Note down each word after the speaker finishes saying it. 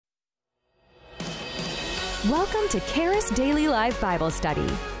Welcome to Charis Daily Live Bible Study.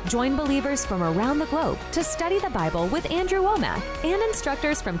 Join believers from around the globe to study the Bible with Andrew Wommack and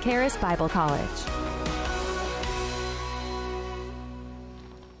instructors from Charis Bible College.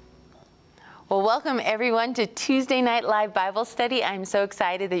 Well, welcome everyone to Tuesday Night Live Bible Study. I'm so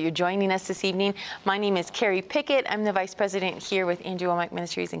excited that you're joining us this evening. My name is Carrie Pickett. I'm the Vice President here with Andrew Wommack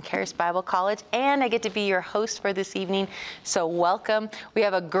Ministries and Charis Bible College, and I get to be your host for this evening. So welcome. We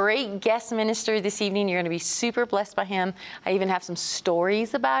have a great guest minister this evening. You're going to be super blessed by him. I even have some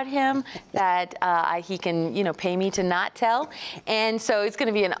stories about him that he can, pay me to not tell. And so it's going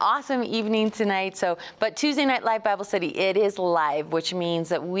to be an awesome evening tonight. But Tuesday Night Live Bible Study, it is live, which means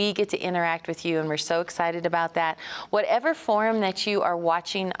that we get to interact with you, and we're so excited about that. Whatever forum that you are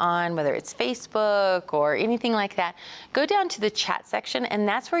watching on, whether it's Facebook or anything like that, go down to the chat section, and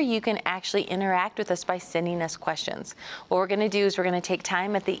that's where you can actually interact with us by sending us questions. What we're going to do is we're going to take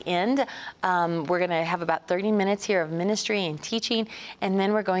time at the end. We're going to have about 30 minutes here of ministry and teaching, and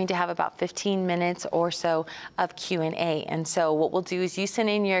then we're going to have about 15 minutes or so of Q&A. And so what we'll do is you send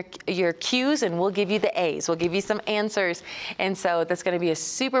in your Q's, and we'll give you the A's. We'll give you some answers, and so that's going to be a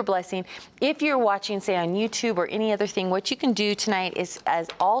super blessing. If you're watching, say, on YouTube or any other thing, what you can do tonight is, as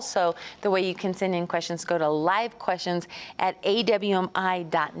also the way you can send in questions, go to live questions at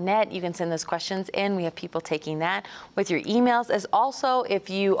awmi.net. You can send those questions in. We have people taking that with your emails. As also, if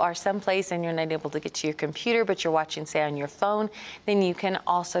you are someplace and you're not able to get to your computer, but you're watching, say, on your phone, then you can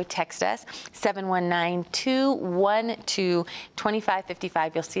also text us,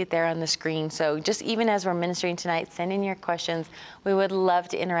 719-212-2555. You'll see it there on the screen. So just even as we're ministering tonight, send in your questions. We would love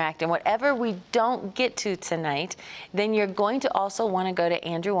to interact. And whatever we don't get to tonight, then you're going to also want to go to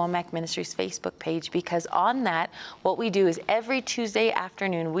Andrew Wommack Ministries Facebook page, because on that, what we do is every Tuesday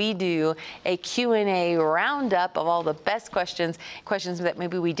afternoon, we do a Q&A roundup of all the best questions that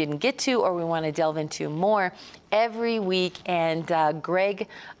maybe we didn't get to or we want to delve into more every week. And Greg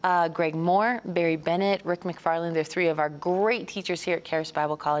Moore, Barry Bennett, Rick McFarland, they're three of our great teachers here at Charis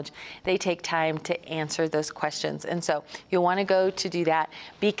Bible College. They take time to answer those questions. And so you'll want to go to do that,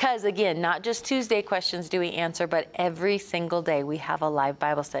 because again, not just Tuesday questions do we answer, but every single day we have a live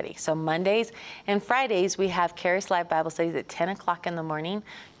Bible study. So Mondays and Fridays, we have Charis Live Bible Studies at 10 o'clock in the morning.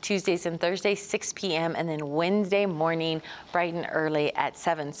 Tuesdays and Thursdays, 6 p.m., and then Wednesday morning, bright and early at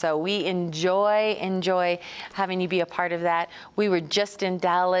 7. So we enjoy having you be a part of that. We were just in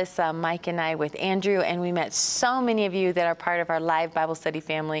Dallas, Mike and I, with Andrew, and we met so many of you that are part of our live Bible study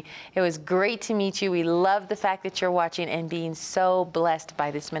family. It was great to meet you. We love the fact that you're watching and being so blessed by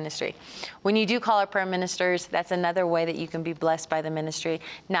this ministry. When you do call our prayer ministers, that's another way that you can be blessed by the ministry.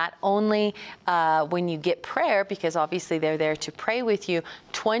 Not only when you get prayer, because obviously they're there to pray with you,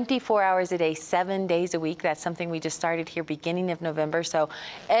 24 hours a day, 7 days a week. That's something we just started here beginning of November. So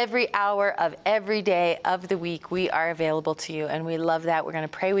every hour of every day of the week, we are available to you, and we love that. We're going to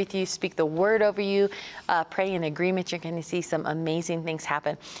pray with you, speak the word over you, pray in agreement. You're going to see some amazing things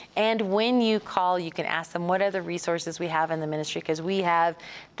happen. And when you call, you can ask them what other resources we have in the ministry, because we have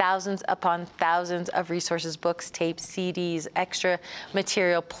thousands upon thousands of resources, books, tapes, CDs, extra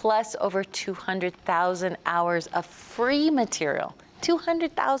material, plus over 200,000 hours of free material.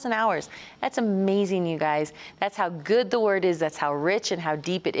 200,000 hours. That's amazing, you guys. That's how good the word is. That's how rich and how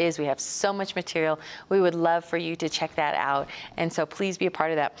deep it is. We have so much material. We would love for you to check that out. And so please be a part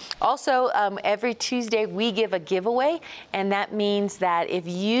of that. Also, every Tuesday we give a giveaway, and that means that if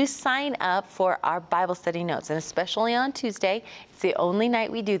you sign up for our Bible study notes, and especially on Tuesday, it's the only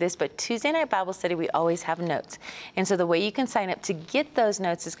night we do this, but Tuesday night Bible study, we always have notes. And so the way you can sign up to get those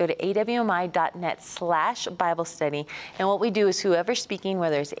notes is go to awmi.net/Bible study. And what we do is whoever's speaking,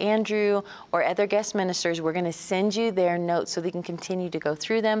 whether it's Andrew or other guest ministers, we're going to send you their notes so they can continue to go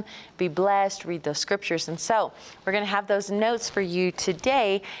through them, be blessed, read those scriptures. And so we're going to have those notes for you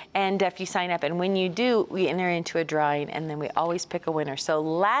today. And if you sign up, and when you do, we enter into a drawing, and then we always pick a winner. So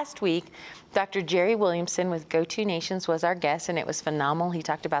last week, Dr. Jerry Williamson with Go To Nations was our guest, and it was phenomenal. He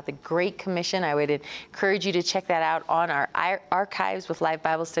talked about the Great Commission. I would encourage you to check that out on our archives with live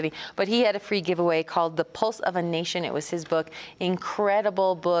Bible study. But he had a free giveaway called The Pulse of a Nation. It was his book,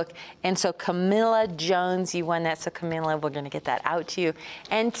 incredible book. And so Camilla Jones, you won that. So Camilla, we're going to get that out to you.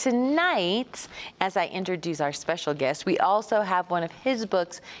 And tonight, as I introduce our special guest, we also have one of his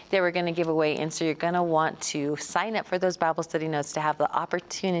books that we're going to give away. And so you're going to want to sign up for those Bible study notes to have the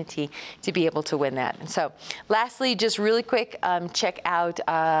opportunity to be be able to win that. And so lastly, just really quick, check out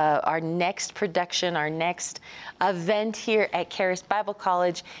our next production, our next event here at Charis Bible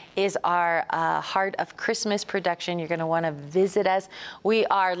College is our Heart of Christmas production. You're going to want to visit us. We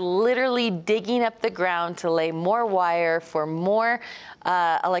are literally digging up the ground to lay more wire for more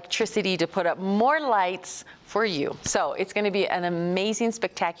electricity, to put up more lights for you. So it's going to be an amazing,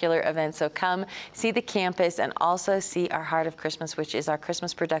 spectacular event. So come see the campus and also see our Heart of Christmas, which is our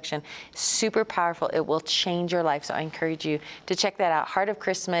Christmas production. Super powerful. It will change your life. So I encourage you to check that out. Heart of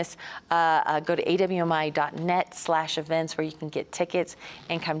Christmas. Go to awmi.net/events where you can get tickets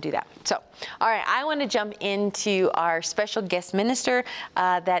and come do that. So, all right, I want to jump into our special guest minister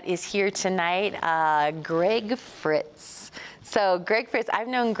that is here tonight, Greg Fritz. So Greg Fritz, I've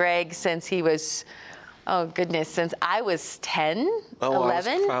known Greg since he was, oh goodness, since I was 10,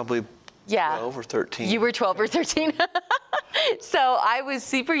 11. I was probably 12 or 13. You were 12 or 13. So I was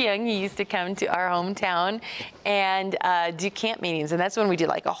super young. He used to come to our hometown and do camp meetings. And that's when we did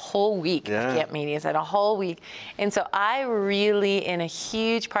like a whole week of camp meetings, and a whole week. And so I really, in a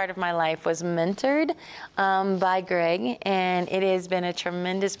huge part of my life, was mentored by Greg. And it has been a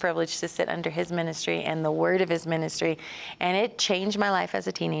tremendous privilege to sit under his ministry and the word of his ministry. And it changed my life as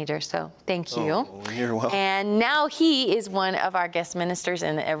a teenager. So thank you. Oh, you're welcome. And now he is one of our guest ministers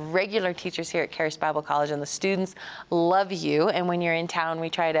and regular teachers here at Charis Bible College. And the students love you. And when you're in town, we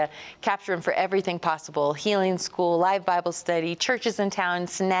try to capture him for everything possible. Healing school, live Bible study, churches in town,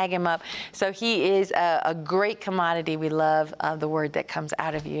 snag him up. So he is a great commodity. We love the word that comes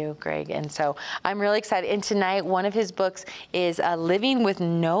out of you, Greg. And so I'm really excited. And tonight, one of his books is Living with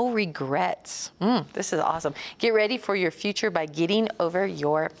No Regrets. This is awesome. Get ready for your future by getting over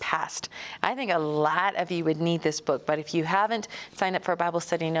your past. I think a lot of you would need this book, but if you haven't signed up for Bible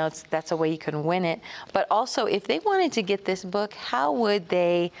study notes, that's a way you can win it. But also, if they wanted to get this book, how would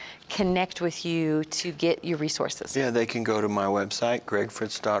they connect with you to get your resources? Yeah, they can go to my website,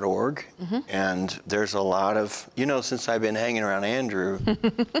 gregfritz.org, and there's a lot of, since I've been hanging around Andrew,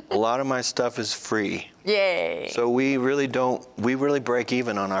 a lot of my stuff is free. Yay. So we really break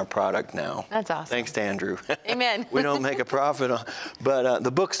even on our product now. That's awesome. Thanks to Andrew. Amen. We don't make a profit on, but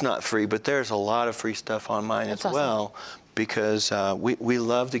the book's not free, but there's a lot of free stuff on mine as well, because we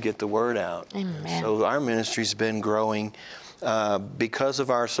love to get the word out. Amen. So our ministry's been growing because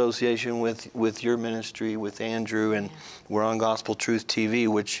of our association with your ministry, with Andrew, and we're on Gospel Truth TV,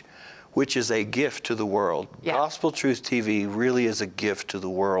 which is a gift to the world. Yeah. Gospel Truth TV really is a gift to the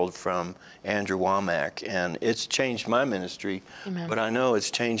world from Andrew Wommack, and it's changed my ministry. Amen. But I know it's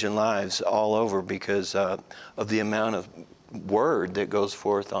changing lives all over because of the amount of word that goes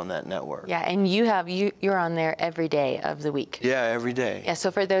forth on that network. Yeah, and you're on there every day of the week. Yeah, every day. Yeah,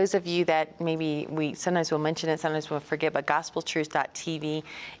 so for those of you that maybe sometimes we'll mention it, sometimes we'll forget, but gospeltruth.tv,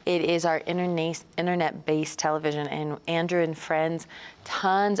 it is our internet-based television, and Andrew and friends,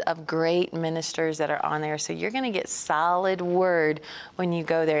 tons of great ministers that are on there. So you're going to get solid word when you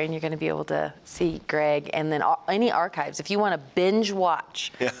go there, and you're going to be able to see Greg, and then any archives. If you want to binge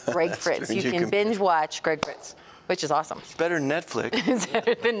watch Greg Fritz, you can binge watch Greg Fritz, which is awesome. It's better than Netflix. It's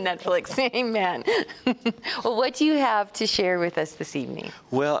better than Netflix. Amen. Well, what do you have to share with us this evening?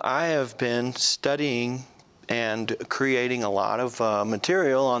 Well, I have been studying and creating a lot of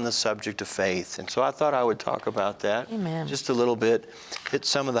material on the subject of faith. And so I thought I would talk about that. Amen. Just a little bit, hit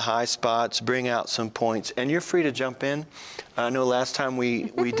some of the high spots, bring out some points. And you're free to jump in. I know last time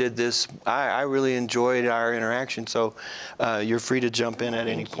we did this, I really enjoyed our interaction, so you're free to jump in at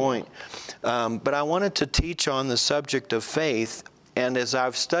any point. But I wanted to teach on the subject of faith, and as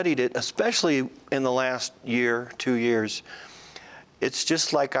I've studied it, especially in the last year, 2 years, it's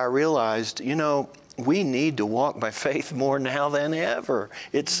just like I realized, we need to walk by faith more now than ever.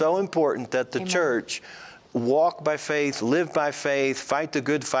 It's so important that the church walk by faith, live by faith, fight the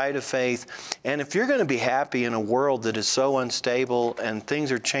good fight of faith. And if you're going to be happy in a world that is so unstable and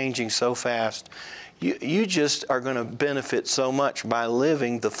things are changing so fast, you just are going to benefit so much by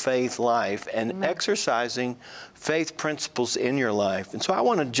living the faith life and exercising faith principles in your life. And so I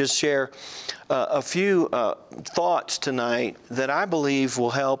want to just share a few thoughts tonight that I believe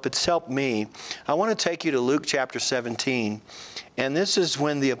will help. It's helped me. I want to take you to Luke chapter 17. And this is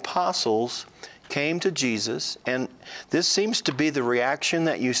when the apostles came to Jesus, and this seems to be the reaction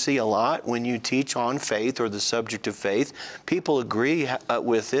that you see a lot when you teach on faith or the subject of faith. People agree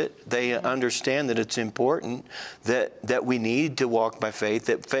with it. They understand that it's important, that we need to walk by faith,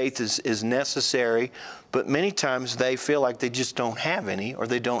 that faith is necessary, but many times they feel like they just don't have any or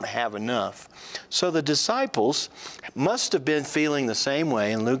they don't have enough. So the disciples must have been feeling the same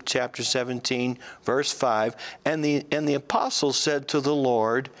way in Luke chapter 17, verse 5, and the apostles said to the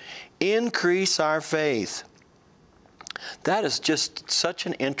Lord, increase our faith? That is just such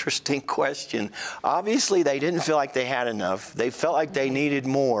an interesting question. Obviously, they didn't feel like they had enough. They felt like they needed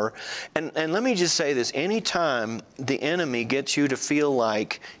more. And let me just say this. Anytime the enemy gets you to feel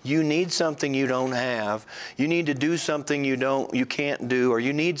like you need something you don't have, you need to do something you can't do, or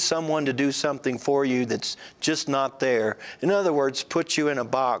you need someone to do something for you that's just not there. In other words, put you in a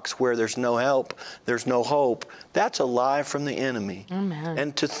box where there's no help, there's no hope. That's a lie from the enemy. Amen.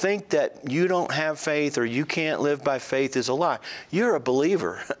 And to think that you don't have faith or you can't live by faith is a lie. You're a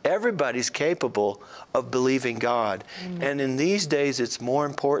believer. Everybody's capable of believing God. Amen. And in these days, it's more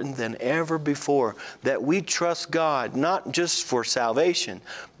important than ever before that we trust God, not just for salvation,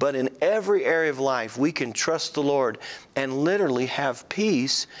 but in every area of life, we can trust the Lord and literally have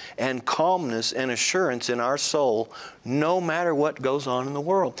peace and calmness and assurance in our soul, no matter what goes on in the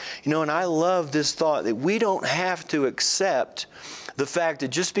world. You know, and I love this thought that we don't have to accept the fact that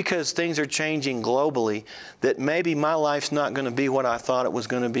just because things are changing globally, that maybe my life's not going to be what I thought it was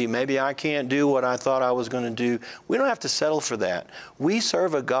going to be. Maybe I can't do what I thought I was going to do. We don't have to settle for that. We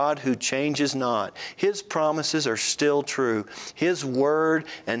serve a God who changes not. His promises are still true. His word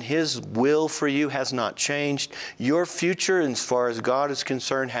and His will for you has not changed. Your future, as far as God is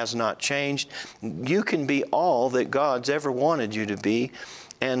concerned, has not changed. You can be all that God's ever wanted you to be.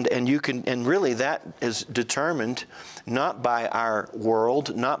 And you can, and really that is determined not by our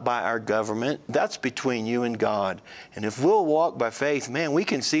world, not by our government. That's between you and God. And if we'll walk by faith, man, we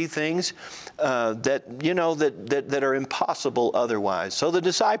can see things that are impossible otherwise. So the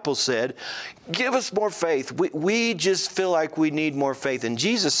disciples said, "Give us more faith. We just feel like we need more faith." And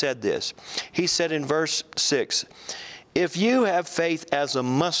Jesus said this. He said in verse 6, "If you have faith as a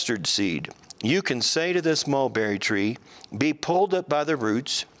mustard seed, you can say to this mulberry tree, be pulled up by the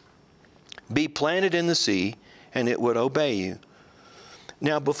roots, be planted in the sea, and it would obey you."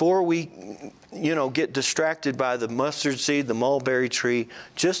 Now, before we, get distracted by the mustard seed, the mulberry tree,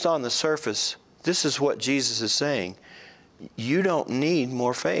 just on the surface, this is what Jesus is saying. You don't need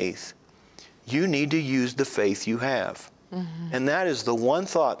more faith. You need to use the faith you have. Mm-hmm. And that is the one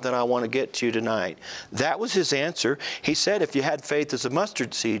thought that I want to get to tonight. That was His answer. He said, if you had faith as a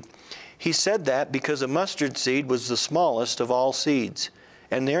mustard seed, He said that because a mustard seed was the smallest of all seeds.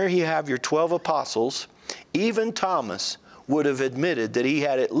 And there you have your 12 apostles. Even Thomas would have admitted that he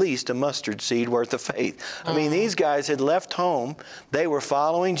had at least a mustard seed worth of faith. I mean, these guys had left home. They were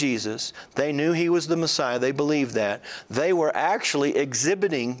following Jesus. They knew He was the Messiah. They believed that. They were actually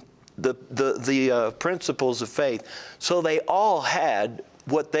exhibiting the principles of faith. So they all had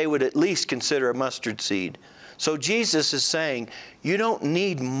what they would at least consider a mustard seed. So Jesus is saying, you don't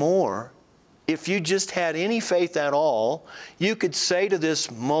need more. If you just had any faith at all, you could say to this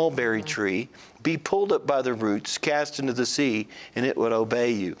mulberry tree, be pulled up by the roots, cast into the sea, and it would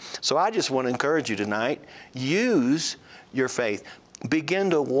obey you. So I just want to encourage you tonight, use your faith. Begin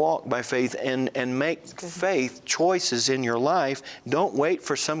to walk by faith and make faith choices in your life. Don't wait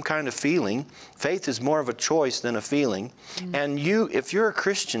for some kind of feeling. Faith is more of a choice than a feeling. Mm-hmm. And if you're a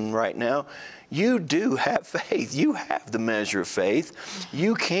Christian right now, you do have faith. You have the measure of faith.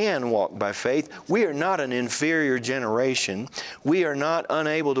 You can walk by faith. We are not an inferior generation. We are not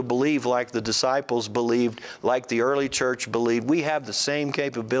unable to believe like the disciples believed, like the early church believed. We have the same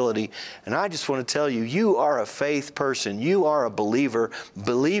capability. And I just want to tell you, you are a faith person. You are a believer.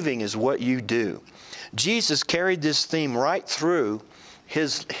 Believing is what you do. Jesus carried this theme right through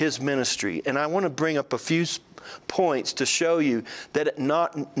His ministry. And I want to bring up a few points to show you that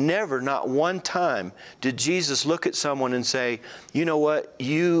not one time did Jesus look at someone and say, you know what,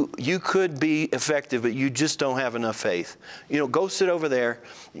 you could be effective, but you just don't have enough faith. Go sit over there.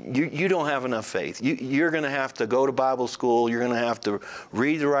 You don't have enough faith. You're going to have to go to Bible school. You're going to have to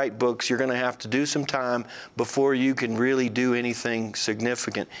read the right books. You're going to have to do some time before you can really do anything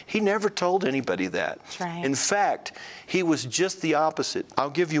significant. He never told anybody that. That's right. In fact, He was just the opposite. I'll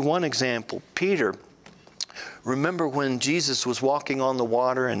give you one example. Peter. Remember when Jesus was walking on the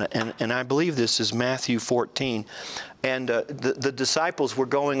water, and I believe this is Matthew 14, and the disciples were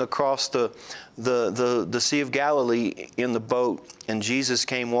going across the Sea of Galilee in the boat, and Jesus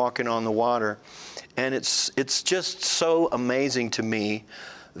came walking on the water. And it's just so amazing to me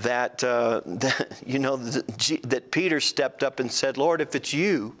that that Peter stepped up and said, "Lord, if it's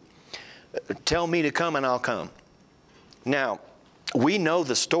you, tell me to come and I'll come." Now, we know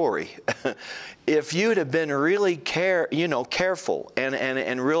the story. If you'd have been really careful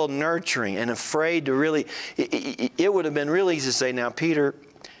and real nurturing and afraid to really, it would have been real easy to say, now, Peter,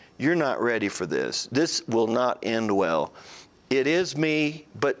 you're not ready for this. This will not end well. it is me,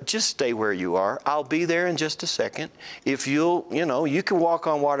 but just stay where you are. I'll be there in just a second. If you'll, you can walk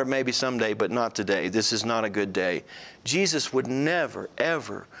on water maybe someday, but not today. This is not a good day. Jesus would never,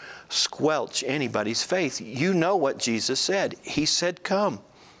 ever squelch anybody's faith. You know what Jesus said. He said, come.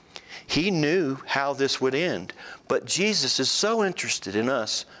 He knew how this would end. But Jesus is so interested in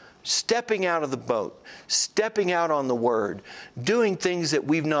us stepping out of the boat, stepping out on the Word, doing things that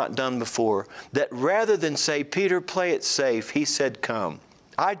we've not done before, that rather than say, Peter, play it safe, He said, come.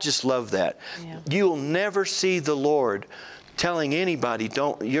 I just love that. Yeah. You'll never see the Lord telling anybody,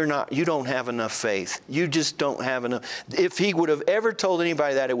 you don't have enough faith. You just don't have enough. If He would have ever told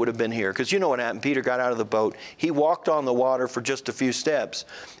anybody that, it would have been here. Because you know what happened? Peter got out of the boat. He walked on the water for just a few steps.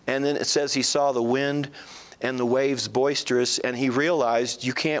 And then it says he saw the wind and the waves boisterous, and he realized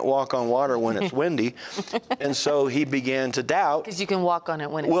you can't walk on water when it's windy. And so he began to doubt. Because you can walk on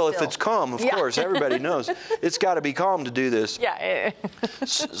it when it's still. If it's calm, of course. Everybody knows. It's got to be calm to do this. Yeah.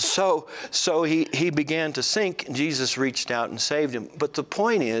 So he began to sink. Jesus reached out and saved him. But the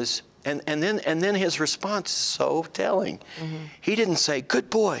point is, and then his response is so telling. Mm-hmm. He didn't say, good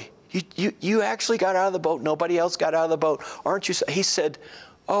boy, you actually got out of the boat. Nobody else got out of the boat. Aren't you? He said,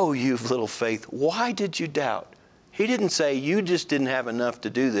 oh, you little faith, why did you doubt? He didn't say, you just didn't have enough to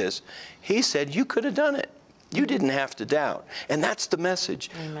do this. He said, you could have done it. You didn't have to doubt. And that's the message.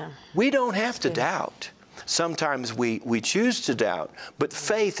 Amen. We don't have to doubt. Sometimes we choose to doubt, but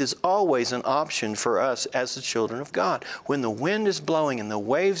faith is always an option for us as the children of God. When the wind is blowing and the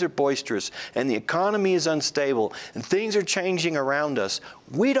waves are boisterous and the economy is unstable and things are changing around us,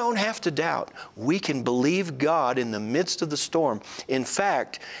 we don't have to doubt. We can believe God in the midst of the storm. In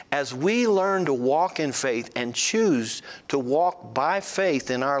fact, as we learn to walk in faith and choose to walk by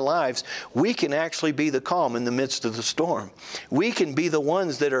faith in our lives, we can actually be the calm in the midst of the storm. We can be the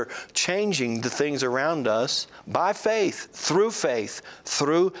ones that are changing the things around us by faith,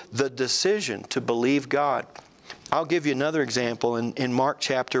 through the decision to believe God. I'll give you another example in Mark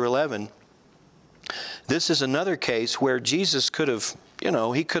chapter 11. This is another case where Jesus could have,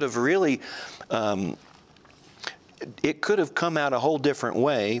 He could have really, it could have come out a whole different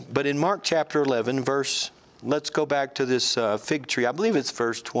way. But in Mark chapter 11, let's go back to this fig tree. I believe it's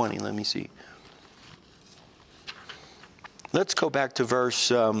verse 20. Let me see. Let's go back to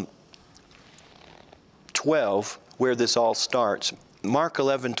verse 12, where this all starts. Mark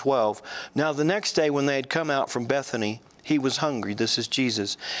 11:12. Now the next day when they had come out from Bethany, He was hungry. This is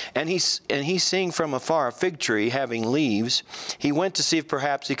Jesus. And he seeing from afar a fig tree having leaves, He went to see if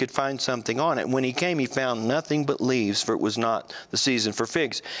perhaps He could find something on it. When He came, He found nothing but leaves, for it was not the season for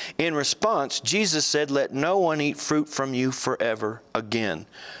figs. In response, Jesus said, let no one eat fruit from you forever again.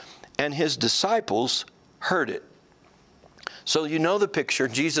 And His disciples heard it. So you know the picture.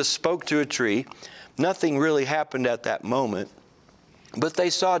 Jesus spoke to a tree. Nothing really happened at that moment. But they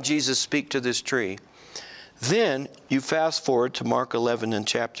saw Jesus speak to this tree. Then you fast forward to Mark 11 and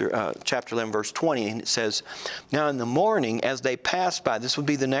chapter 11, verse 20, and it says, now in the morning as they passed by, this would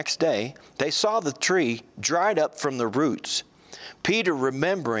be the next day, they saw the tree dried up from the roots. Peter,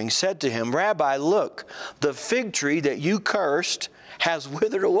 remembering, said to Him, Rabbi, look, the fig tree that you cursed has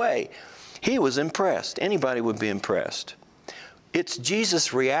withered away. He was impressed. Anybody would be impressed. It's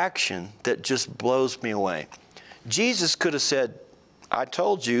Jesus' reaction that just blows me away. Jesus could have said, I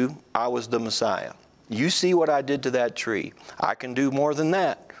told you I was the Messiah. You see what I did to that tree. I can do more than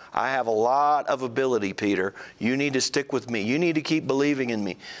that. I have a lot of ability, Peter. You need to stick with me. You need to keep believing in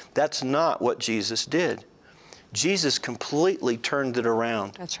me. That's not what Jesus did. Jesus completely turned it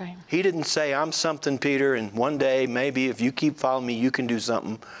around. That's right. He didn't say, I'm something, Peter, and one day, maybe if you keep following me, you can do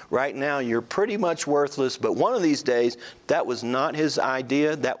something. Right now, you're pretty much worthless, but one of these days, that was not His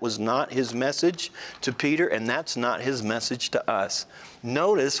idea. That was not His message to Peter, and that's not His message to us.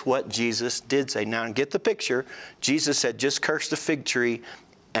 Notice what Jesus did say. Now, get the picture. Jesus had just cursed the fig tree,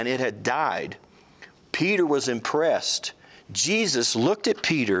 and it had died. Peter was impressed. Jesus looked at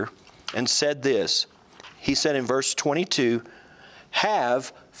Peter and said this. He said in verse 22,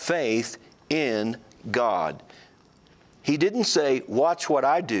 have faith in God. He didn't say, watch what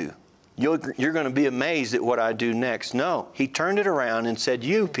I do. You're going to be amazed at what I do next. No, He turned it around and said,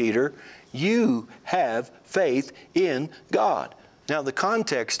 you, Peter, you have faith in God. Now, the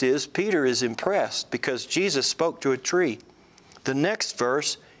context is Peter is impressed because Jesus spoke to a tree. The next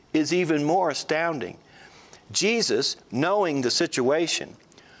verse is even more astounding. Jesus, knowing the situation,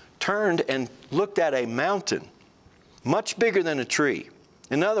 turned and looked at a mountain much bigger than a tree.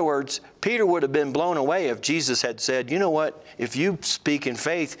 In other words, Peter would have been blown away if Jesus had said, you know what, if you speak in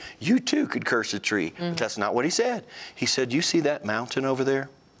faith, you too could curse a tree. But that's not what He said. He said, you see that mountain over there?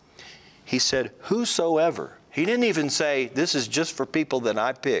 He said, whosoever He didn't even say, this is just for people that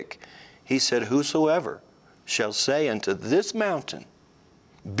I pick. He said, whosoever shall say unto this mountain,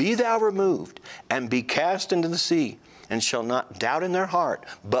 be thou removed, and be cast into the sea, and shall not doubt in their heart,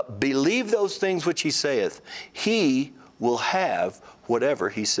 but believe those things which he saith, he will have whatever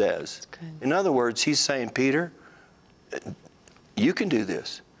he says. In other words, he's saying, Peter, you can do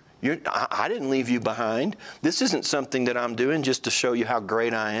this. I didn't leave you behind. This isn't something that I'm doing just to show you how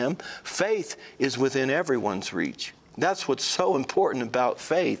great I am. Faith is within everyone's reach. That's what's so important about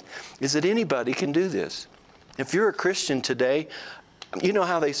faith, is that anybody can do this. If you're a Christian today, you know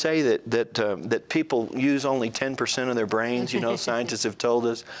how they say that people use only 10% of their brains? You know, scientists have told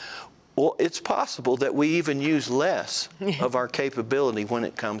us. Well, it's possible that we even use less of our capability when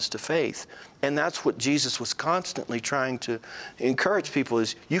it comes to faith. And that's what Jesus was constantly trying to encourage people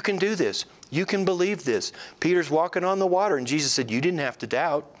is, you can do this. You can believe this. Peter's walking on the water, and Jesus said, you didn't have to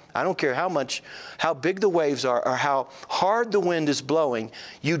doubt. I don't care how big the waves are or how hard the wind is blowing.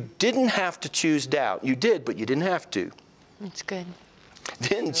 You didn't have to choose doubt. You did, but you didn't have to. That's good.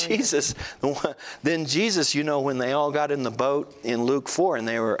 Then Jesus, you know, when they all got in the boat in Luke 4, and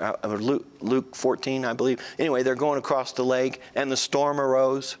they were, Luke 14, I believe. Anyway, they're going across the lake, and the storm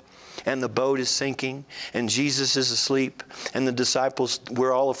arose, and the boat is sinking, and Jesus is asleep, and the disciples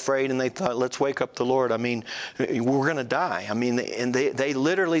were all afraid, and they thought, let's wake up the Lord. I mean, we're going to die. I mean, and they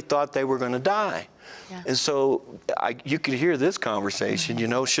literally thought they were going to die. Yeah. And so you could hear this conversation, you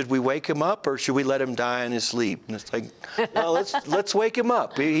know, should we wake him up or should we let him die in his sleep? And it's like, well, let's wake him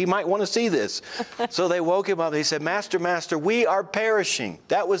up. He might want to see this. So they woke him up. They said, Master, Master, we are perishing.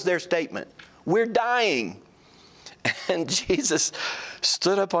 That was their statement. We're dying. And Jesus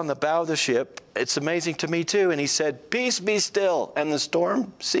stood up on the bow of the ship. It's amazing to me too. And he said, peace be still. And the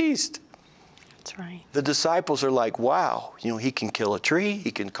storm ceased. That's right. The disciples are like, wow, you know, he can kill a tree,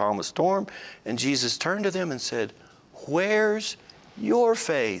 he can calm a storm. And Jesus turned to them and said, where's your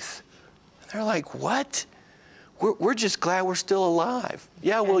faith? And they're like, what? We're just glad we're still alive.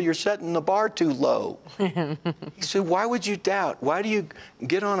 Yeah, well, you're setting the bar too low. He said, why would you doubt? Why do you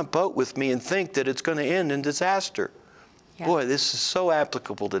get on a boat with me and think that it's going to end in disaster? Yeah. Boy, this is so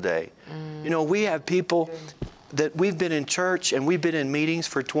applicable today. You know, we have people that we've been in church and we've been in meetings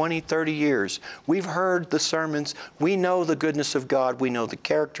for 20, 30 years. We've heard the sermons. We know the goodness of God. We know the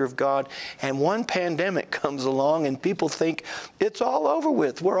character of God. And one pandemic comes along and people think it's all over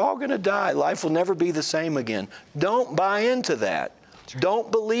with. We're all going to die. Life will never be the same again. Don't buy into that.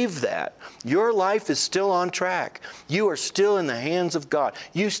 Don't believe that. Your life is still on track. You are still in the hands of God.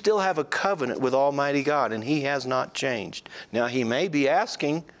 You still have a covenant with Almighty God, and He has not changed. Now, He may be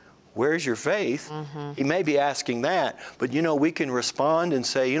asking, where's your faith? He may be asking that, but you know, we can respond and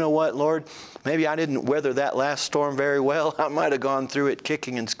say, you know what, Lord, maybe I didn't weather that last storm very well. I might have gone through it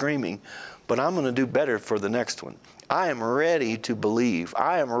kicking and screaming, but I'm going to do better for the next one. I am ready to believe.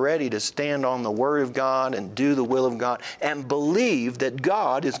 I am ready to stand on the Word of God and do the will of God and believe that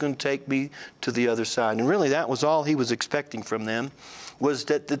God is going to take me to the other side. And really, that was all He was expecting from them, was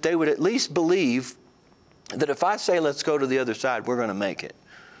that they would at least believe that if I say, let's go to the other side, we're going to make it.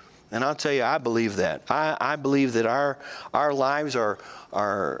 And I'll tell you, I believe that. I believe that our lives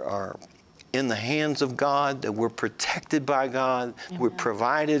are in the hands of God, that we're protected by God, we're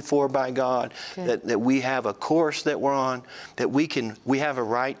provided for by God, that we have a course that we're on, that we have a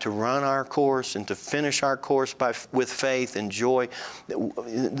right to run our course and to finish our course with faith and joy.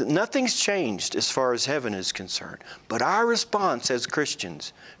 Nothing's changed as far as heaven is concerned. But our response as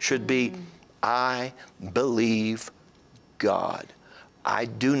Christians should be, I believe God. I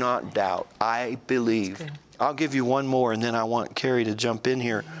do not doubt. I believe. I'll give you one more, and then I want Carrie to jump in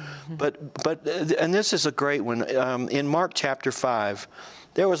here. And this is a great one. In Mark chapter 5,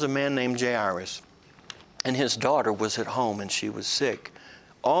 there was a man named Charis, and his daughter was at home, and she was sick.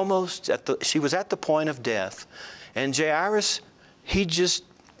 She was at the point of death. And Charis, he just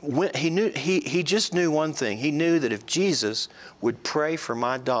knew one thing. He knew that if Jesus would pray for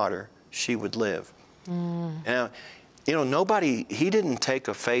my daughter, she would live. Now, you know, he didn't take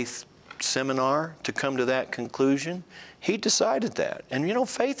a faith seminar to come to that conclusion. He decided that. And you know,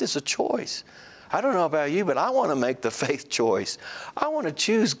 faith is a choice. I don't know about you, but I want to make the faith choice. I want to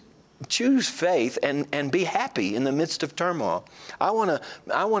choose faith and be happy in the midst of turmoil. I want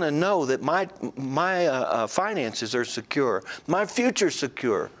to know that my finances are secure, my future's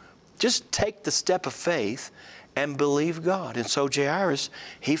secure. Just take the step of faith and believe God. And so Charis,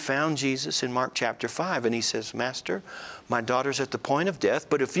 he found Jesus in Mark chapter 5, and he says, Master, my daughter's at the point of death,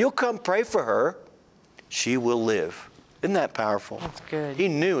 but if you'll come pray for her, she will live. Isn't that powerful? That's good. He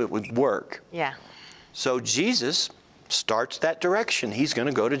knew it would work. Yeah. So Jesus starts that direction. He's going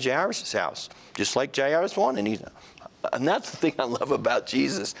to go to Jairus' house, just like Jairus wanted. And that's the thing I love about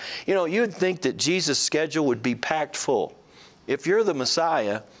Jesus. You know, you'd think that Jesus' schedule would be packed full. If you're the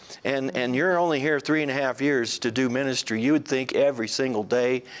Messiah and you're only here 3.5 years to do ministry, you would think every single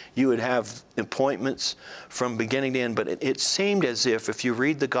day you would have appointments from beginning to end. But it seemed as if you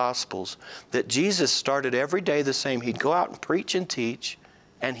read the Gospels, that Jesus started every day the same. He'd go out and preach and teach,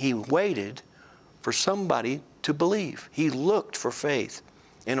 and he waited for somebody to believe. He looked for faith.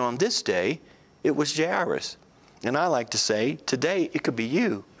 And on this day, it was Charis. And I like to say, today it could be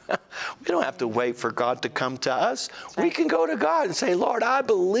you. We don't have to wait for God to come to us. We can go to God and say, Lord, I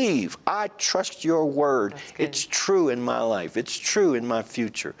believe. I trust your word. It's true in my life. It's true in my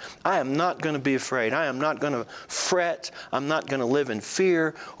future. I am not going to be afraid. I am not going to fret. I'm not going to live in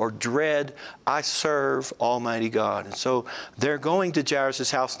fear or dread. I serve Almighty God. And so they're going to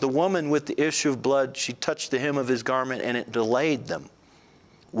Jairus' house. The woman with the issue of blood, she touched the hem of his garment, and it delayed them.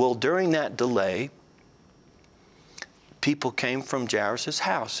 Well, during that delay, people came from Jairus'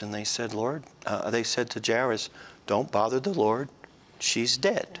 house, and they said, Lord, they said to Charis, don't bother the Lord. She's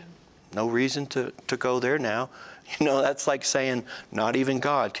dead. No reason to go there now. You know, that's like saying, not even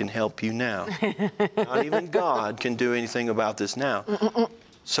God can help you now. Not even God can do anything about this now.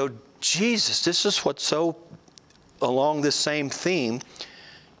 So Jesus, this is what's so along this same theme.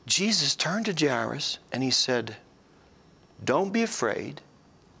 Jesus turned to Charis, and he said, don't be afraid,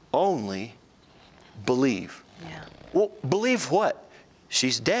 only believe. Yeah. Well, believe what?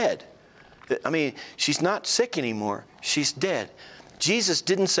 She's dead. I mean, she's not sick anymore. She's dead. Jesus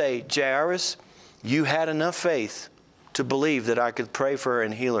didn't say, Charis, you had enough faith to believe that I could pray for her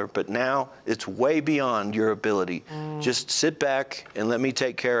and heal her, but now it's way beyond your ability. Just sit back and let me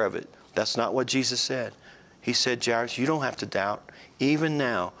take care of it. That's not what Jesus said. He said, Charis, you don't have to doubt. Even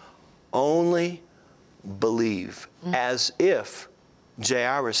now, only believe. As if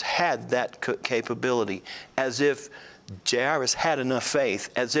Charis had that capability, as if Charis had enough faith,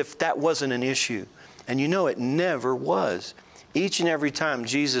 as if that wasn't an issue. And you know, it never was. Each and every time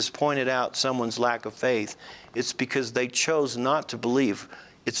Jesus pointed out someone's lack of faith, it's because they chose not to believe.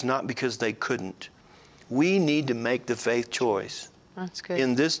 It's not because they couldn't. We need to make the faith choice. That's good.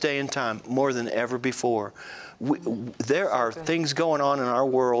 In this day and time, more than ever before. There are things going on in our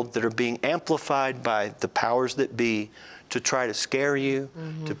world that are being amplified by the powers that be, to try to scare you,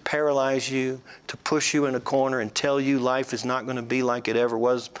 to paralyze you, to push you in a corner and tell you life is not going to be like it ever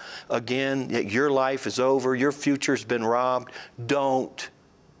was again, that your life is over, your future's been robbed. Don't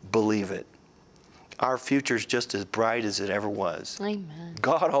believe it. Our future's just as bright as it ever was. Amen.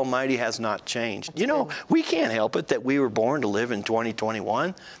 God Almighty has not changed. You know, we can't help it that we were born to live in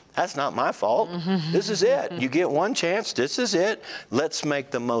 2021. That's not my fault. This is it. You get one chance. This is it. Let's make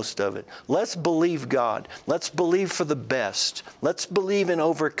the most of it. Let's believe God. Let's believe for the best. Let's believe in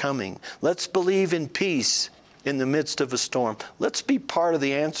overcoming. Let's believe in peace in the midst of a storm. Let's be part of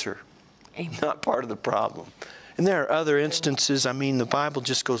the answer, not part of the problem. And there are other instances, I mean, the Bible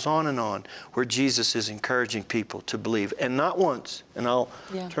just goes on, where Jesus is encouraging people to believe. And not once, and I'll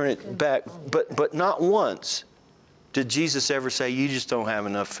turn it back, but not once did Jesus ever say, you just don't have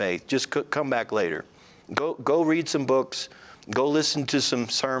enough faith. Just come back later. Go read some books. Go listen to some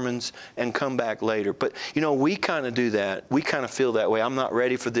sermons and come back later. But, you know, we kind of do that. We kind of feel that way. I'm not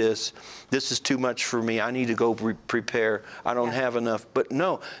ready for this. This is too much for me. I need to go prepare. I don't have enough. But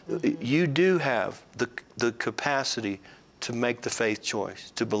no, you do have the capacity to make the faith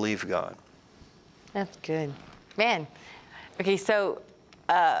choice, to believe God. That's good. Man. Okay, so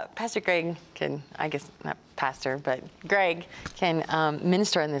Pastor Greg can, I guess not pastor, but Greg can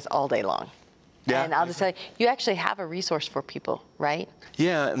minister on this all day long. Yeah. And I'll just tell you, you actually have a resource for people, right?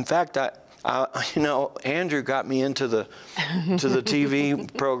 Yeah. In fact, you know, Andrew got me into the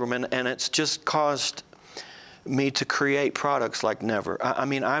TV program, and it's just caused me to create products like never. I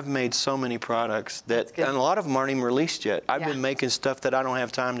mean, I've made so many products that, and a lot of them aren't even released yet. I've been making stuff that I don't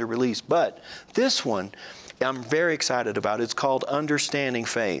have time to release, but this one I'm very excited about. It's called Understanding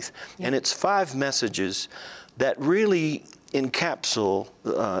Faith, and it's 5 messages that really encapsulate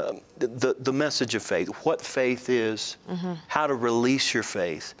the message of faith, what faith is, how to release your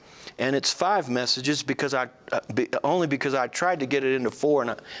faith. And it's 5 messages because only because I tried to get it into 4,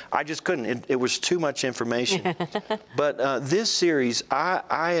 and I just couldn't. It was too much information. But this series,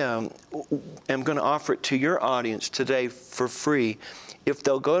 I am going to offer it to your audience today for free. If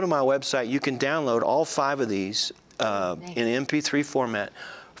they'll go to my website, you can download all 5 of these in MP3 format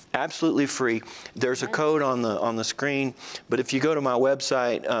Absolutely free. There's a code on the screen, but if you go to my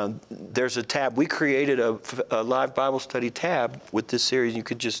website, there's a tab. We created a live Bible study tab with this series. You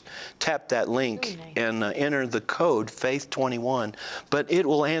could just tap that link and enter the code Faith21. But it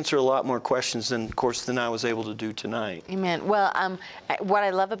will answer a lot more questions than I was able to do tonight. Amen. Well, what I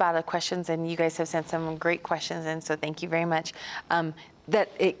love about the questions, and you guys have sent some great questions in, so thank you very much.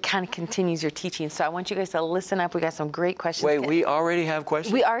 That it kind of continues your teaching. So I want you guys to listen up. We got some great questions. Wait, we already have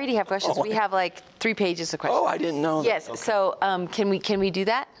questions? We already have questions. Oh, we have like 3 pages of questions. Oh, I didn't know that. Yes. Okay. So can we do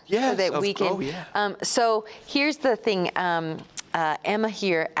that? Yes. So that we can. Oh, yeah. So here's the thing. Emma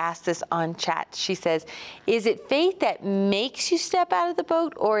here asked this on chat. She says, is it faith that makes you step out of the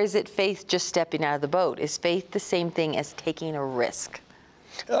boat, or is it faith just stepping out of the boat? Is faith the same thing as taking a risk?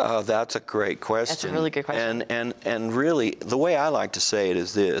 Oh, that's a great question. That's a really good question. And really, the way I like to say it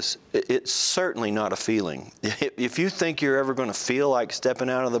is this: it's certainly not a feeling. If you think you're ever going to feel like stepping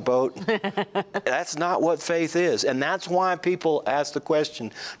out of the boat, that's not what faith is. And that's why people ask the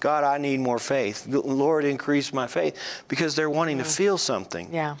question, God, I need more faith. Lord, increase my faith, because they're wanting to feel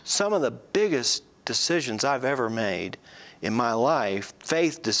something. Yeah. Some of the biggest decisions I've ever made in my life,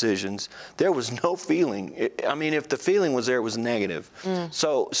 faith decisions, there was no feeling. I mean, if the feeling was there, it was negative.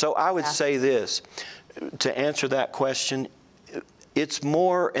 So I would say this, to answer that question, it's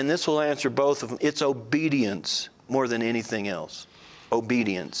more, and this will answer both of them, it's obedience more than anything else.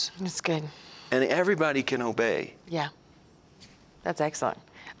 Obedience. That's good. And everybody can obey. Yeah. That's excellent.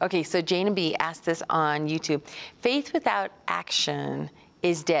 Okay, so Jana B asked this on YouTube. Faith without action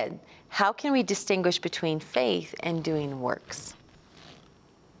is dead. How can we distinguish between faith and doing works?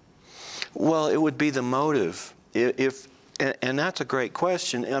 Well, it would be the motive. And that's a great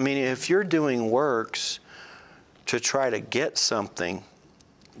question. I mean, if you're doing works to try to get something,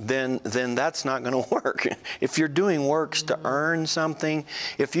 then that's not going to work. If you're doing works to earn something,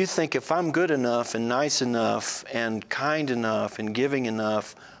 if you think if I'm good enough and nice enough and kind enough and giving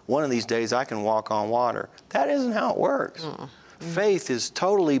enough, one of these days I can walk on water. That isn't how it works. Faith is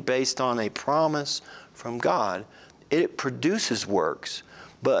totally based on a promise from God. It produces works,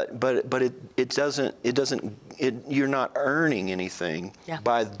 but it doesn't. You're not earning anything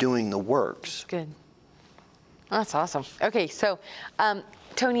by doing the works. Good. That's awesome. Okay, so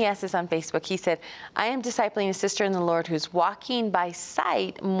Tony asked this on Facebook. He said, I am discipling a sister in the Lord who's walking by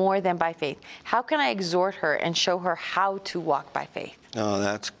sight more than by faith. How can I exhort her and show her how to walk by faith? Oh,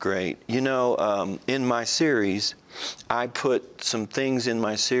 that's great. You know, in my series, I put some things in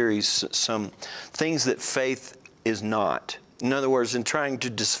my series, some things that faith is not. In other words, in trying to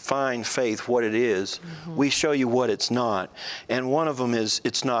define faith, what it is, we show you what it's not. And one of them is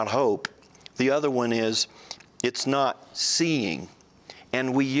it's not hope. The other one is it's not seeing.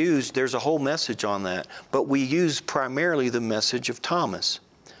 And there's a whole message on that, but we use primarily the message of Thomas.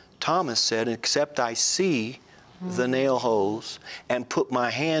 Thomas said, except I see the nail holes and put my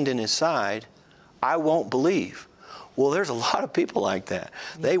hand in his side, I won't believe. Well, there's a lot of people like that.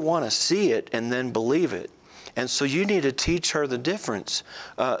 They want to see it and then believe it. And so you need to teach her the difference.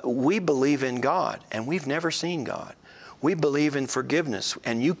 We believe in God, and we've never seen God. We believe in forgiveness,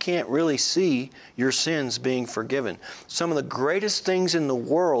 and you can't really see your sins being forgiven. Some of the greatest things in the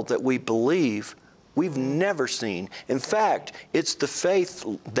world that we believe, we've never seen. In fact, it's the faith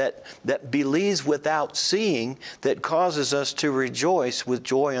that believes without seeing that causes us to rejoice with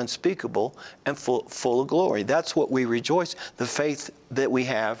joy unspeakable and full of glory. That's what we rejoice, the faith that we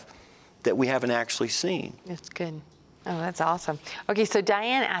have that we haven't actually seen. That's good. Oh, that's awesome. Okay, so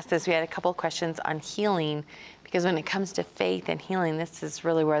Diane asked us, we had a couple of questions on healing, because when it comes to faith and healing, this is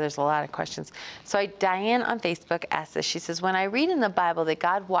really where there's a lot of questions. So Diane on Facebook asked this. She says, when I read in the Bible that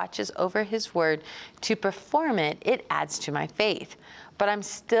God watches over his word to perform it, it adds to my faith. But I'm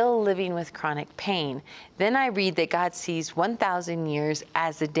still living with chronic pain. Then I read that God sees 1,000 years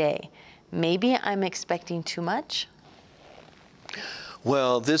as a day. Maybe I'm expecting too much?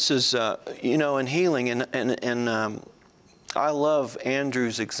 Well, this is, you know, in healing, and I love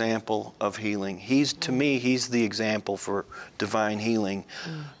Andrew's example of healing. To me, he's the example for divine healing,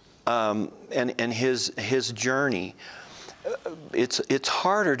 and his journey. It's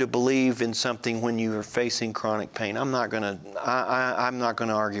harder to believe in something when you are facing chronic pain. I'm not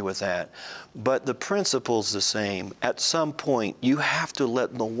gonna argue with that, but the principle's the same. At some point, you have to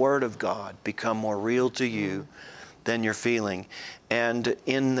let the Word of God become more real to you than you're feeling. And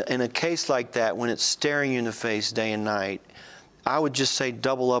in a case like that, when it's staring you in the face day and night, I would just say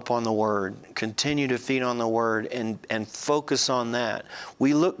double up on the Word. Continue to feed on the Word and focus on that.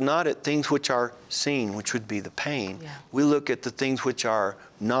 We look not at things which are seen, which would be the pain. Yeah. We look at the things which are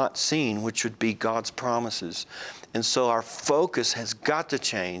not seen, which would be God's promises. And so our focus has got to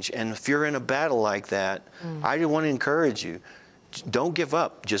change. And if you're in a battle like that, I just want to encourage you, don't give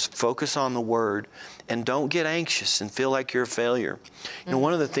up. Just focus on the Word, and don't get anxious and feel like you're a failure. You know,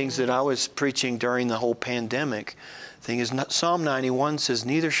 one of the things that I was preaching during the whole pandemic thing is Psalm 91 says,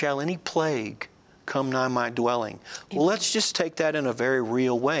 neither shall any plague come nigh my dwelling. Well, let's just take that in a very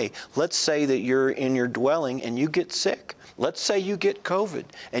real way. Let's say that you're in your dwelling and you get sick. Let's say you get COVID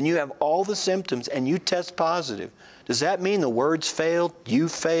and you have all the symptoms and you test positive. Does that mean the Word's failed, you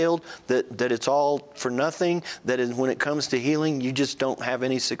failed, that it's all for nothing, that when it comes to healing, you just don't have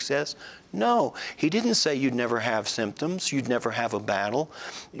any success? No, He didn't say you'd never have symptoms, you'd never have a battle.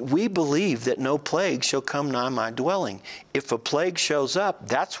 We believe that no plague shall come nigh my dwelling. If a plague shows up,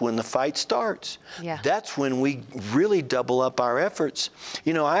 that's when the fight starts. Yeah. That's when we really double up our efforts.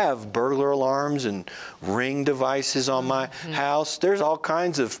 You know, I have burglar alarms and ring devices on my house. There's all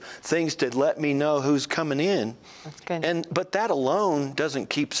kinds of things to let me know who's coming in. That's good. But that alone doesn't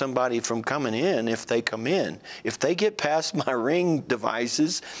keep somebody from coming in if they come in. If they get past my ring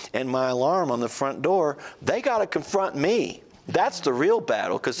devices and my alarm on the front door, they got to confront me. That's the real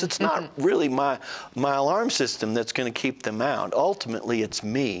battle, because it's not really my alarm system that's going to keep them out. Ultimately, it's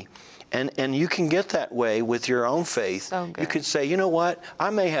me. And you can get that way with your own faith. So good. You could say, you know what, I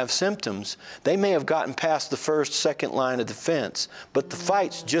may have symptoms. They may have gotten past the first, second line of defense, but the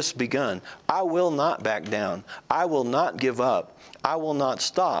fight's just begun. I will not back down. I will not give up. I will not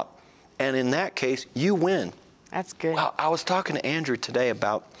stop. And in that case, you win. That's good. Well, I was talking to Andrew today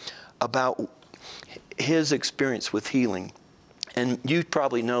about his experience with healing. And you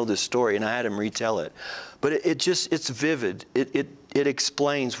probably know this story, and I had him retell it. But it's vivid. It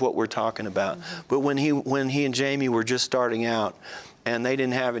explains what we're talking about. But when he and Jamie were just starting out, and they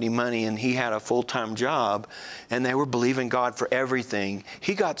didn't have any money, and he had a full-time job, and they were believing God for everything,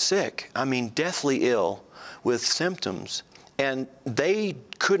 he got sick. I mean, deathly ill with symptoms. And they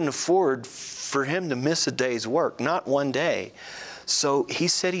couldn't afford for him to miss a day's work, not one day. So he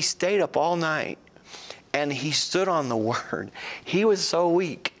said he stayed up all night, and he stood on the Word. He was so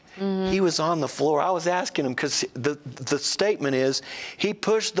weak. He was on the floor. I was asking him, because the statement is, he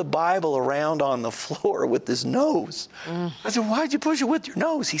pushed the Bible around on the floor with his nose. I said, why'd you push it with your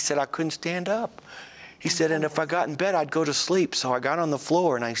nose? He said, I couldn't stand up. He said, and if I got in bed, I'd go to sleep. So I got on the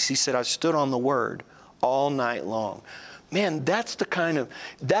floor, and he said, I stood on the Word all night long. Man, that's the kind of,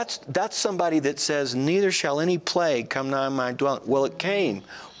 that's somebody that says, neither shall any plague come nigh my dwelling. Well, it came.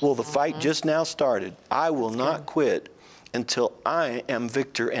 Well, the fight just now started. I will not quit until I am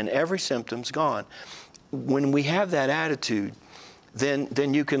victor and every symptom's gone. When we have that attitude,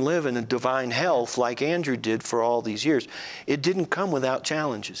 then you can live in a divine health like Andrew did for all these years. It didn't come without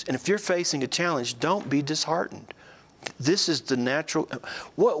challenges. And if you're facing a challenge, don't be disheartened. This is the natural.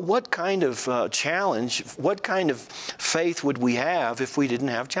 What kind of challenge, what kind of faith would we have if we didn't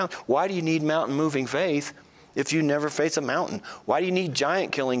have challenge? Why do you need mountain moving faith if you never face a mountain? Why do you need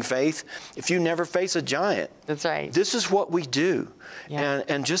giant killing faith if you never face a giant? That's right. This is what we do. Yeah.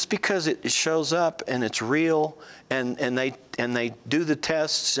 And just because it shows up and it's real and they do the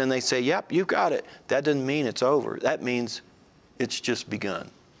tests and they say, yep, you got it, that doesn't mean it's over. That means it's just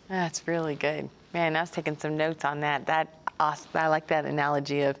begun. That's really good. Man, I was taking some notes on that. I like that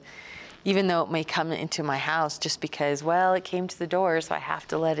analogy of, even though it may come into my house just because, well, it came to the door, so I have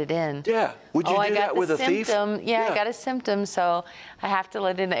to let it in. Yeah. Would you do that with a thief? Yeah, I got a symptom, so I have to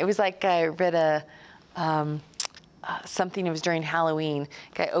let it in. It was like I read something, it was during Halloween.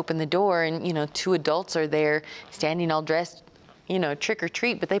 Guy opened the door, and, you know, 2 adults are there standing all dressed, you know, trick or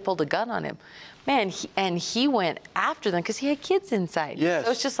treat, but they pulled a gun on him. Man, he went after them because he had kids inside. Yes.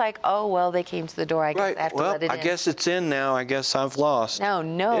 So it's just like, oh, well, they came to the door. I guess I have to let it in. I guess it's in now. I guess I've lost. No,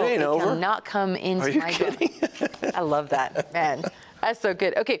 it ain't over. Cannot come into Are you my kidding? door. I love that, man. That's so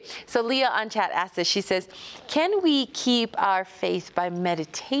good. Okay, so Leah on chat asked this. She says, can we keep our faith by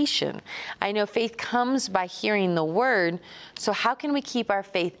meditation? I know faith comes by hearing the Word, so how can we keep our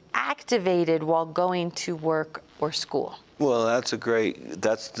faith activated while going to work or school? Well, that's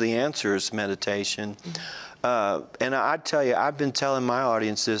the answer is meditation. And I tell you, I've been telling my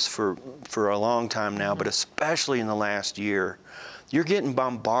audience this for a long time now, but especially in the last year, you're getting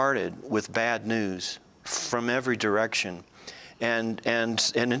bombarded with bad news from every direction. And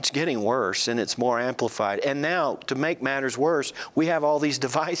it's getting worse, and it's more amplified. And now, to make matters worse, we have all these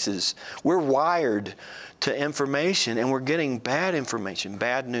devices. We're wired to information, and we're getting bad information,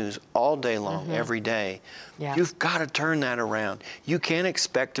 bad news all day long, every day. Yeah. You've got to turn that around. You can't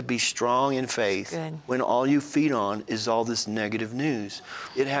expect to be strong in faith when all you feed on is all this negative news.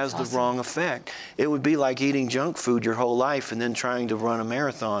 It has the wrong effect. It would be like eating junk food your whole life and then trying to run a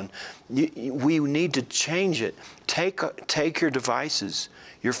marathon. We need to change it take your devices,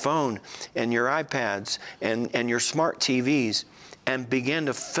 your phone and your iPads and your smart TVs, and begin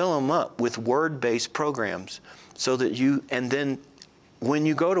to fill them up with word-based programs, so that and then when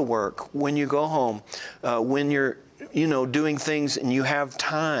you go to work, when you go home, when you're doing things and you have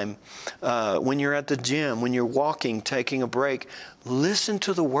time, when you're at the gym, when you're walking, taking a break, listen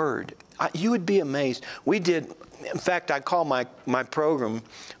to the Word. You would be amazed. In fact, I call my program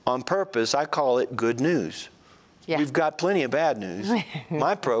on purpose, I call it Good News. Yeah. We've got plenty of bad news.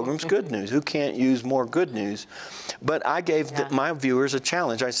 My program's good news. Who can't use more good news? But I gave my viewers a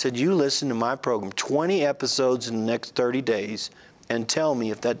challenge. I said, you listen to my program, 20 episodes in the next 30 days, and tell me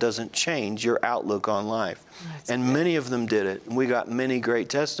if that doesn't change your outlook on life. And many of them did it. And we got many great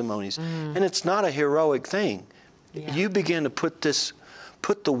testimonies. And it's not a heroic thing. Yeah. You begin to put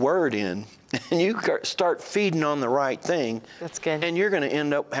the Word in, and you start feeding on the right thing. That's good. And you're going to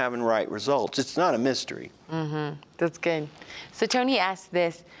end up having right results. It's not a mystery. That's good. So Tony asked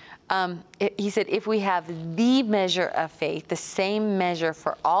this. He said, if we have the measure of faith, the same measure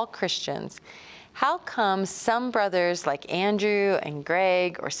for all Christians, how come some brothers like Andrew and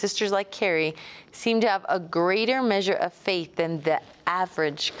Greg, or sisters like Carrie, seem to have a greater measure of faith than the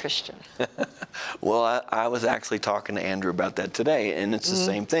average Christian? Well, I was actually talking to Andrew about that today, and it's the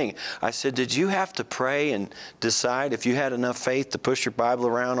same thing. I said, did you have to pray and decide if you had enough faith to push your Bible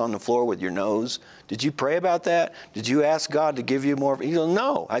around on the floor with your nose? Did you pray about that? Did you ask God to give you more? He goes,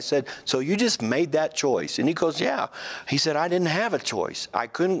 no. I said, so you just made that choice? And he goes, yeah. He said, I didn't have a choice. I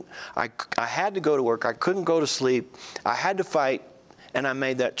had to go to work. I couldn't go to sleep. I had to fight, and I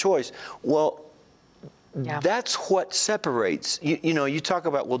made that choice. Well, that's what separates. You talk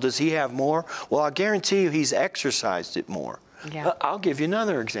about, well, does he have more? Well, I guarantee you he's exercised it more. Yeah. I'll give you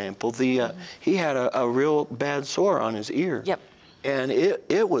another example. He had a real bad sore on his ear. Yep. And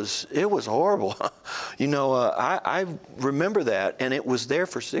it was horrible. I remember that, and it was there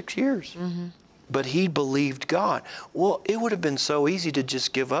for 6 years. But he believed God. Well, it would have been so easy to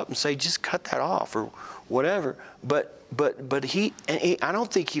just give up and say, just cut that off or whatever. But I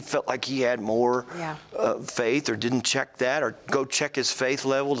don't think he felt like he had more faith, or didn't check that, or go check his faith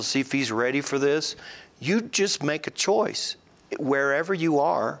level to see if he's ready for this. You just make a choice. Wherever you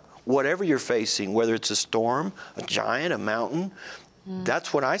are, whatever you're facing, whether it's a storm, a giant, a mountain,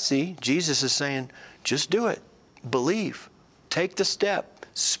 that's what I see. Jesus is saying, just do it. Believe. Take the step.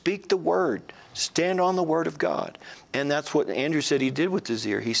 Speak the Word. Stand on the Word of God. And that's what Andrew said he did with his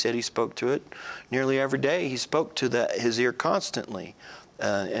ear. He said he spoke to it nearly every day. He spoke to his ear constantly,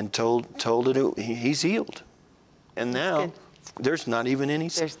 and told it he's healed. And now there's not even any.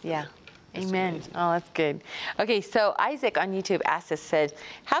 Amen. Oh, that's good. Okay, so Isaac on YouTube asked us, said,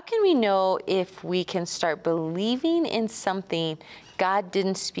 how can we know if we can start believing in something God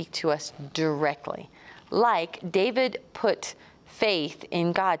didn't speak to us directly? Like David put faith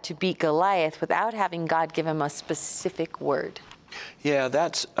in God to beat Goliath without having God give him a specific word. Yeah,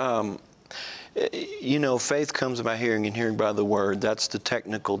 that's, faith comes by hearing, and hearing by the Word. That's the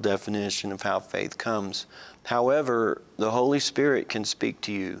technical definition of how faith comes. However, the Holy Spirit can speak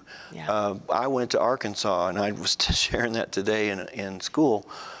to you. Yeah. I went to Arkansas, and I was sharing that today in school.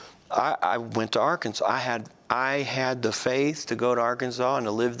 I went to Arkansas. I had the faith to go to Arkansas and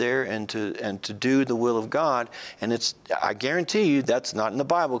to live there and to do the will of God. And I guarantee you that's not in the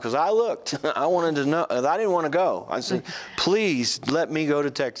Bible, because I looked. I wanted to know. I didn't want to go. I said, please let me go to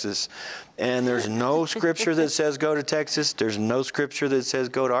Texas. And there's no scripture that says go to Texas. There's no scripture that says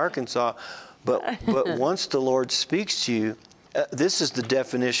go to Arkansas. But once the Lord speaks to you, this is the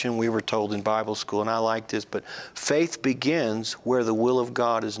definition we were told in Bible school, and I like this, but faith begins where the will of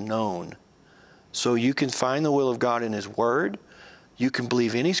God is known. So you can find the will of God in His Word. You can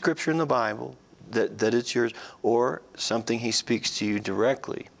believe any scripture in the Bible that it's yours, or something He speaks to you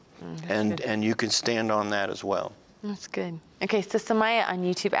directly. And you can stand on that as well. That's good. Okay, so Samaya on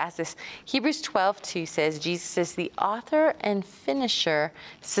YouTube asks this. Hebrews 12:2 says, Jesus is the author and finisher,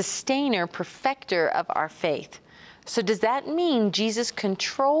 sustainer, perfecter of our faith. So does that mean Jesus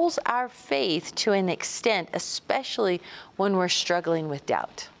controls our faith to an extent, especially when we're struggling with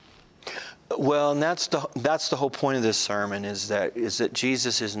doubt? Well, and that's the whole point of this sermon, is that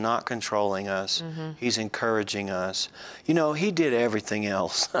Jesus is not controlling us. He's encouraging us. He did everything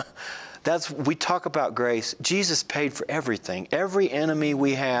else. We talk about grace. Jesus paid for everything. Every enemy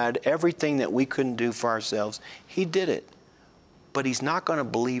we had, everything that we couldn't do for ourselves, He did it. But He's not going to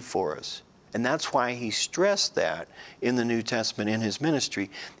believe for us. And that's why he stressed that in the New Testament in his ministry.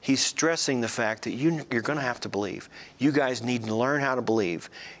 He's stressing the fact that you're going to have to believe. You guys need to learn how to believe.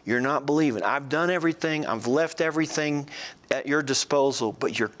 You're not believing. I've done everything. I've left everything at your disposal,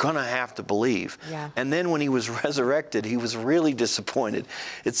 but you're going to have to believe. Yeah. And then when he was resurrected, he was really disappointed.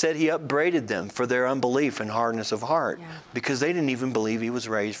 It said he upbraided them for their unbelief and hardness of heart because they didn't even believe he was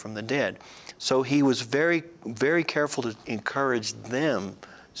raised from the dead. So he was very, very careful to encourage them.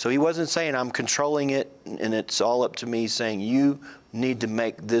 So he wasn't saying, I'm controlling it and it's all up to me, saying, you need to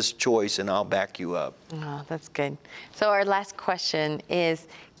make this choice and I'll back you up. Oh, that's good. So our last question is,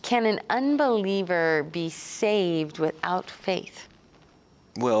 can an unbeliever be saved without faith?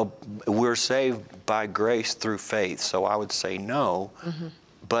 Well, we're saved by grace through faith, so I would say no.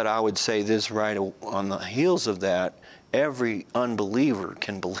 But I would say this right on the heels of that, every unbeliever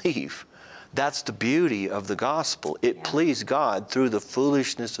can believe. That's the beauty of the gospel. It pleased God through the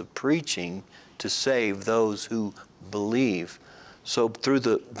foolishness of preaching to save those who believe. So through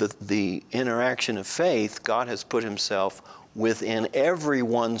the interaction of faith, God has put himself within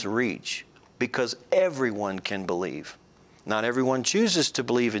everyone's reach because everyone can believe. Not everyone chooses to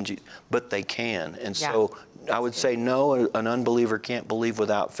believe in Jesus, but they can. And so I would say no, an unbeliever can't believe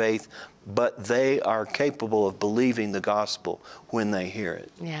without faith, but they are capable of believing the gospel when they hear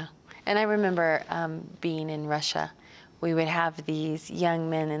it. Yeah. And I remember being in Russia. We would have these young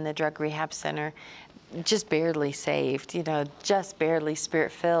men in the drug rehab center, just barely saved, you know, just barely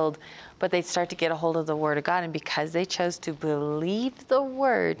spirit-filled, but they'd start to get a hold of the Word of God, and because they chose to believe the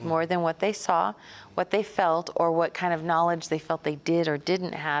Word more than what they saw, what they felt, or what kind of knowledge they felt they did or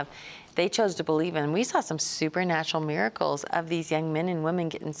didn't have, they chose to believe in. We saw some supernatural miracles of these young men and women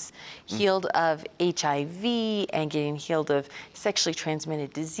getting healed of HIV and getting healed of sexually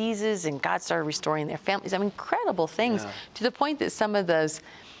transmitted diseases, and God started restoring their families. I mean, incredible things, to the point that some of those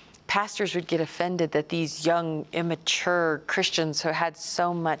pastors would get offended that these young, immature Christians who had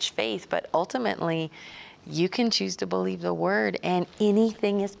so much faith, but ultimately, you can choose to believe the Word, and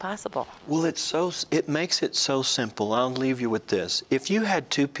anything is possible. Well, it makes it so simple. I'll leave you with this. If you had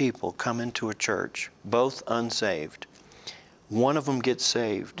two people come into a church, both unsaved, one of them gets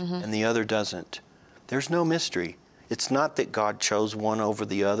saved and the other doesn't, there's no mystery. It's not that God chose one over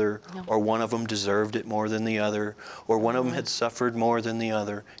the other, or one of them deserved it more than the other, or one of them had suffered more than the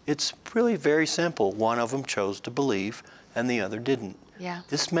other. It's really very simple. One of them chose to believe and the other didn't. Yeah.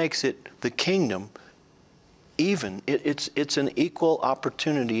 This makes it the kingdom even. It's an equal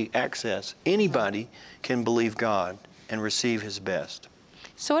opportunity access. Anybody can believe God and receive his best.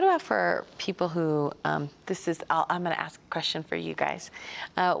 So what about for people who, I'm going to ask a question for you guys.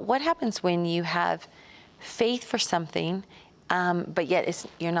 What happens when you have faith for something, but yet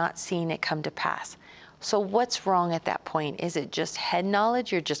you're not seeing it come to pass? So what's wrong at that point? Is it just head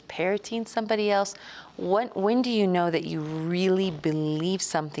knowledge? You're just parroting somebody else? When do you know that you really believe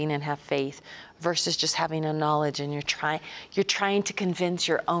something and have faith versus just having a knowledge and you're trying to convince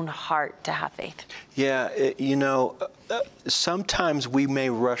your own heart to have faith? Yeah, sometimes we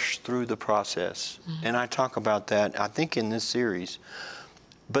may rush through the process, and I talk about that, I think, in this series.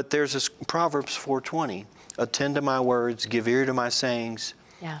 But there's this Proverbs 4:20, attend to my words, give ear to my sayings.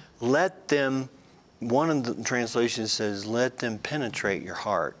 Yeah. Let them, one of the translations says, let them penetrate your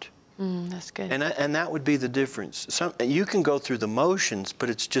heart. That's good. And that would be the difference. You can go through the motions,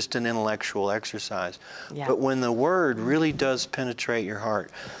 but it's just an intellectual exercise. Yeah. But when the Word really does penetrate your heart,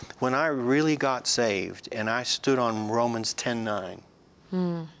 when I really got saved and I stood on Romans 10:9,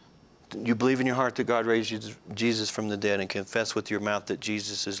 you believe in your heart that God raised Jesus from the dead and confess with your mouth that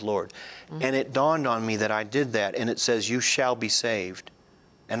Jesus is Lord. And it dawned on me that I did that, and it says, you shall be saved.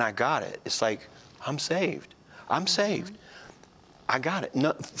 And I got it. It's like, I'm saved. I'm saved. I got it.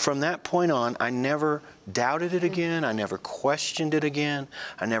 No, from that point on, I never doubted it again. I never questioned it again.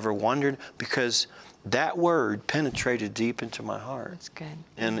 I never wondered, because that word penetrated deep into my heart. That's good.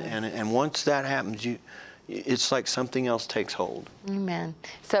 And once that happens, it's like something else takes hold. Amen.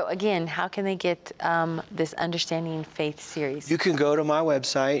 So again, how can they get this Understanding Faith series? You can go to my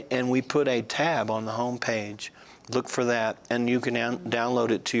website, and we put a tab on the home page. Look for that, and you can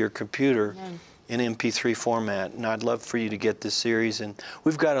download it to your computer. In MP3 format, and I'd love for you to get this series, and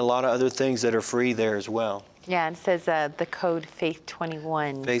we've got a lot of other things that are free there as well. Yeah, it says the code Faith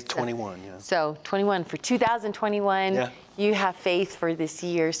 21. Faith 21, yeah. So 21 for 2021. Yeah. you have faith for this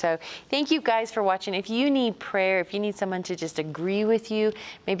year. So thank you guys for watching. If you need prayer, if you need someone to just agree with you,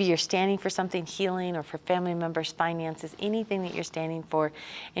 maybe you're standing for something, healing, or for family members, finances, anything that you're standing for,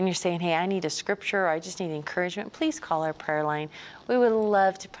 and you're saying, hey, I need a scripture, or I just need encouragement, please call our prayer line. We would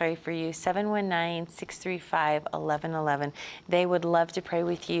love to pray for you, 719-635-1111. They would love to pray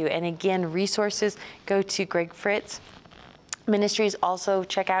with you. And again, resources, go to Greg Fritz Ministries. Also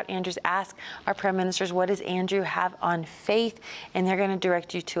check out Andrew's Ask Our Prayer Ministers. What does Andrew have on faith? And they're going to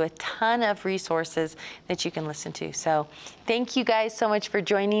direct you to a ton of resources that you can listen to. So thank you guys so much for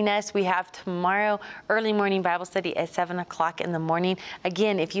joining us. We have tomorrow early morning Bible study at 7 o'clock in the morning.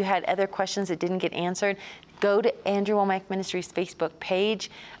 Again, if you had other questions that didn't get answered, go to Andrew Wommack Ministries Facebook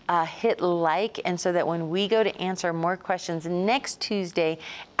page, hit like, and so that when we go to answer more questions next Tuesday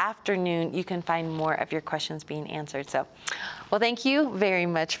afternoon, you can find more of your questions being answered. So, well, thank you very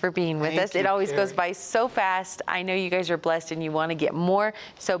much for being with us. It always goes by so fast. I know you guys are blessed and you want to get more.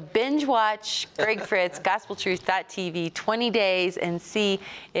 So binge watch Greg Fritz, gospeltruth.tv, 20 days, and see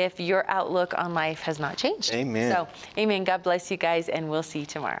if your outlook on life has not changed. Amen. So, amen. God bless you guys, and we'll see you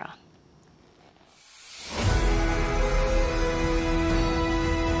tomorrow.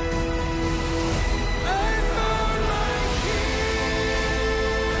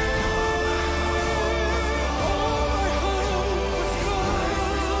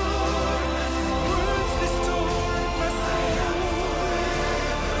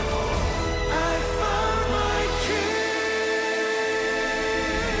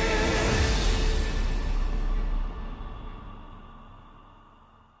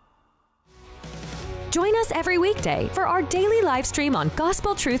 Join us every weekday for our daily live stream on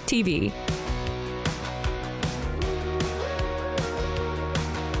Gospel Truth TV.